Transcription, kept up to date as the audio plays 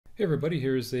Hey everybody,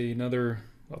 here's another,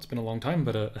 well, it's been a long time,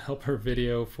 but a helper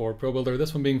video for ProBuilder.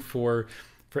 This one being for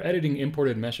editing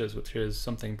imported meshes, which is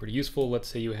something pretty useful. Let's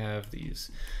say you have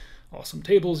these awesome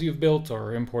tables you've built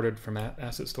or imported from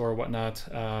Asset Store or whatnot,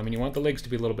 and you want the legs to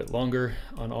be a little bit longer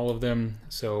on all of them.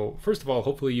 So first of all,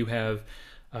 hopefully you have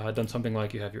done something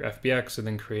like you have your FBX and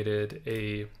then created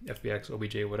a FBX,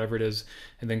 OBJ, whatever it is,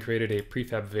 and then created a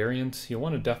prefab variant. You'll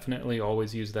want to definitely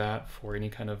always use that for any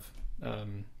kind of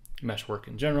mesh work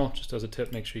in general. Just as a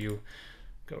tip, make sure you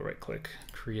go right click,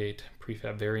 create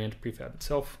prefab variant. Prefab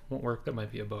itself won't work. That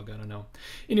might be a bug, I don't know.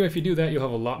 Anyway, if you do that, you'll have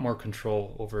a lot more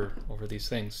control over these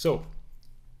things. So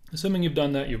assuming you've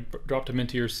done that, you've dropped them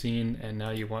into your scene, and now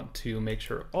you want to make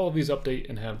sure all of these update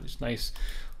and have these nice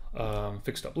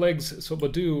fixed up legs. So what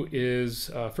we'll do is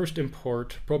first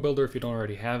import ProBuilder if you don't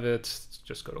already have it.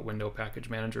 Just go to Window, Package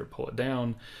Manager, pull it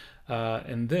down,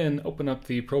 and then open up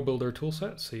the ProBuilder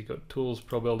toolset. So you go to Tools,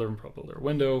 ProBuilder, and ProBuilder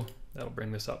Window. That'll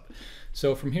bring this up.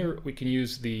 So from here, we can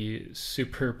use the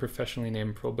super professionally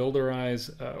named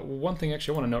ProBuilderize. One thing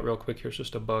actually I want to note real quick here, it's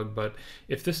just a bug, but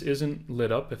if this isn't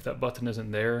lit up, if that button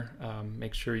isn't there,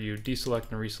 make sure you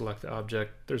deselect and reselect the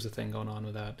object. There's a thing going on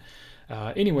with that.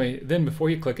 Anyway, then before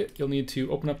you click it, you'll need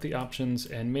to open up the options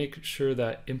and make sure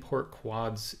that import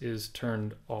quads is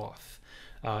turned off.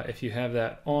 If you have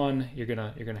that on, you're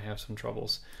gonna have some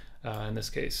troubles in this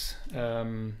case.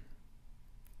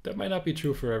 That might not be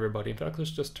true for everybody. In fact, let's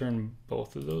just turn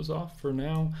both of those off for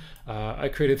now. I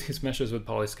created these meshes with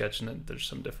PolySketch, and there's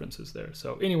some differences there.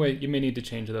 So anyway, you may need to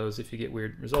change those if you get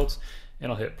weird results.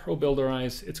 And I'll hit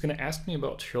ProBuilderize. It's going to ask me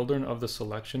about children of the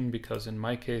selection because in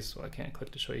my case, well, I can't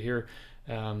click to show you here,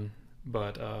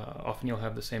 but often you'll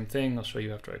have the same thing. I'll show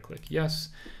you after I click yes.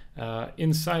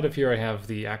 Inside of here, I have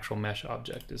the actual mesh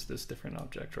object. Is this different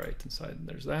object right inside?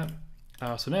 There's that.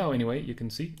 So now, anyway, you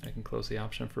can see, I can close the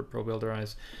option for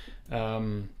ProBuilderize.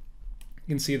 You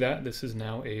can see that this is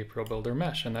now a ProBuilder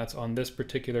mesh, and that's on this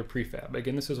particular prefab.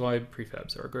 Again, this is why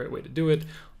prefabs are a great way to do it.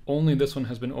 Only this one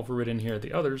has been overridden here.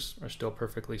 The others are still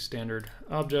perfectly standard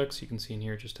objects. You can see in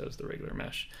here just as the regular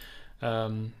mesh.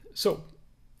 So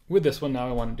with this one, now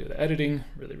I want to do the editing.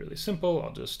 Really, really simple.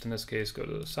 I'll just, in this case, go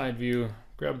to the side view,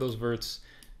 grab those verts,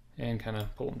 and kind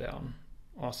of pull them down.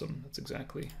 Awesome, that's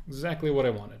exactly what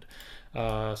I wanted.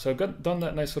 So I've done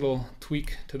that nice little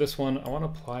tweak to this one. I want to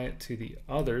apply it to the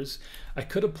others. I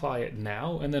could apply it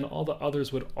now, and then all the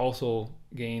others would also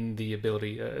gain the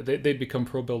ability, they'd become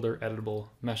ProBuilder editable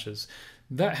meshes.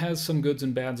 That has some goods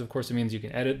and bads. Of course, it means you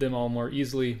can edit them all more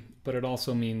easily, but it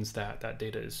also means that that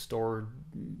data is stored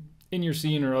in your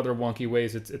scene or other wonky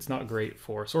ways. It's not great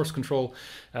for source control.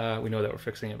 We know that we're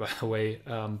fixing it, by the way,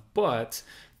 but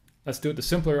let's do it the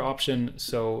simpler option.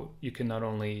 So you can not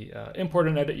only import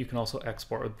and edit, you can also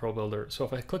export with ProBuilder. So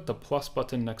if I click the plus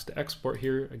button next to export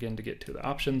here, again, to get to the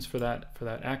options for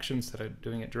that action instead of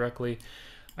doing it directly,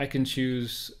 I can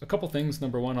choose a couple things.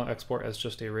 Number one, I'll export as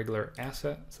just a regular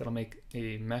asset. So that'll make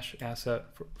a mesh asset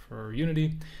for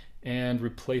Unity, and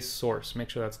replace source, make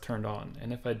sure that's turned on.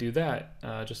 And if I do that,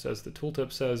 just as the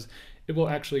tooltip says, it will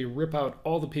actually rip out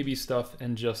all the PB stuff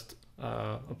and just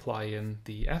apply in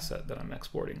the asset that I'm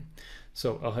exporting.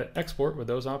 So I'll hit export with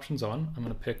those options on. I'm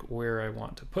going to pick where I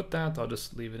want to put that. I'll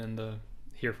just leave it in the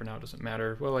here for now, doesn't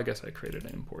matter. Well, I guess I created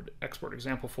an export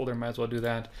example folder, might as well do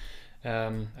that.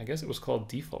 I guess it was called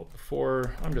default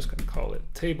before. I'm just going to call it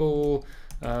table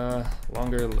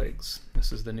longer legs.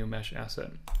 This is the new mesh asset,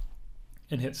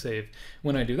 and hit save.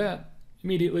 When I do that,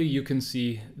 immediately you can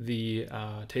see the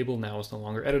table now is no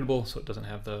longer editable, so it doesn't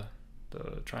have the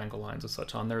triangle lines and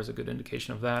such on there. Is a good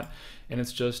indication of that. And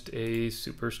it's just a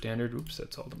super standard, oops,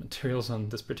 that's all the materials on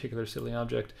this particular silly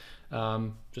object,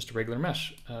 just a regular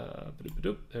mesh.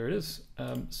 There it is.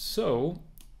 So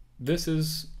this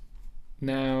is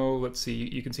now, let's see,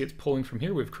 you can see it's pulling from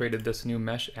here. We've created this new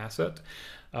mesh asset,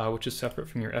 which is separate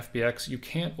from your FBX. You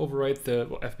can't overwrite the,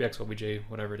 well, FBX, OBJ,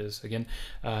 whatever it is, again,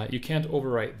 you can't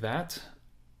overwrite that,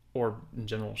 or in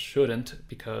general shouldn't,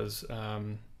 because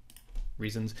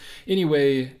reasons.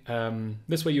 Anyway,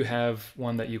 this way you have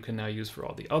one that you can now use for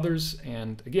all the others.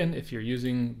 And again, if you're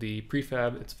using the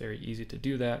prefab, it's very easy to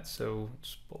do that. So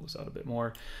just pull this out a bit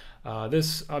more.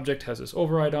 This object has this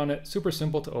override on it. Super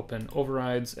simple to open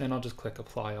overrides, and I'll just click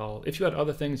apply all. If you had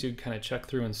other things, you'd kind of check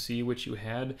through and see which you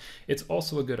had. It's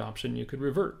also a good option. You could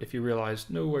revert if you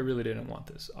realized, no, I really didn't want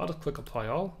this. I'll just click apply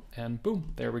all, and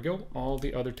boom, there we go. All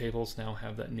the other tables now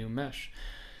have that new mesh.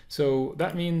 So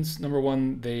that means, number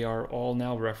one, they are all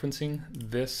now referencing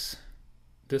this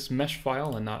mesh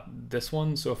file and not this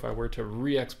one. So if I were to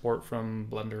re-export from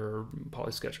Blender or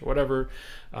PolySketch or whatever,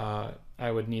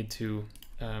 I would need to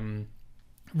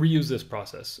reuse this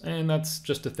process. And that's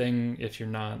just a thing if you're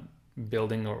not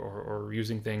building or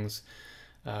using things,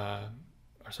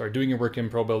 doing your work in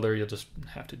ProBuilder, you'll just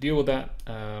have to deal with that.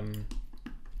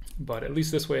 But at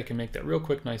least this way I can make that real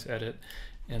quick, nice edit,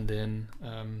 and then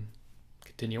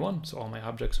continue on. So all my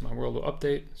objects in my world will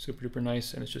update, super duper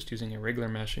nice, and it's just using a regular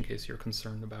mesh in case you're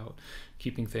concerned about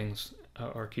keeping things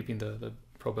or keeping the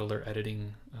ProBuilder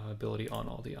editing ability on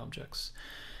all the objects.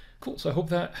 Cool, so I hope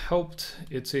that helped.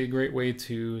 It's a great way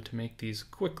to make these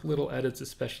quick little edits,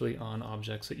 especially on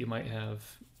objects that you might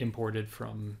have imported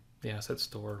from the asset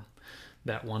store,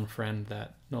 that one friend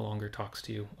that no longer talks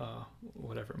to you,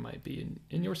 whatever it might be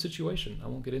in your situation. I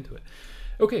won't get into it.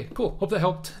 Okay, cool, hope that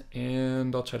helped,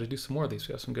 and I'll try to do some more of these.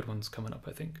 We have some good ones coming up,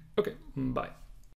 I think. Okay, bye.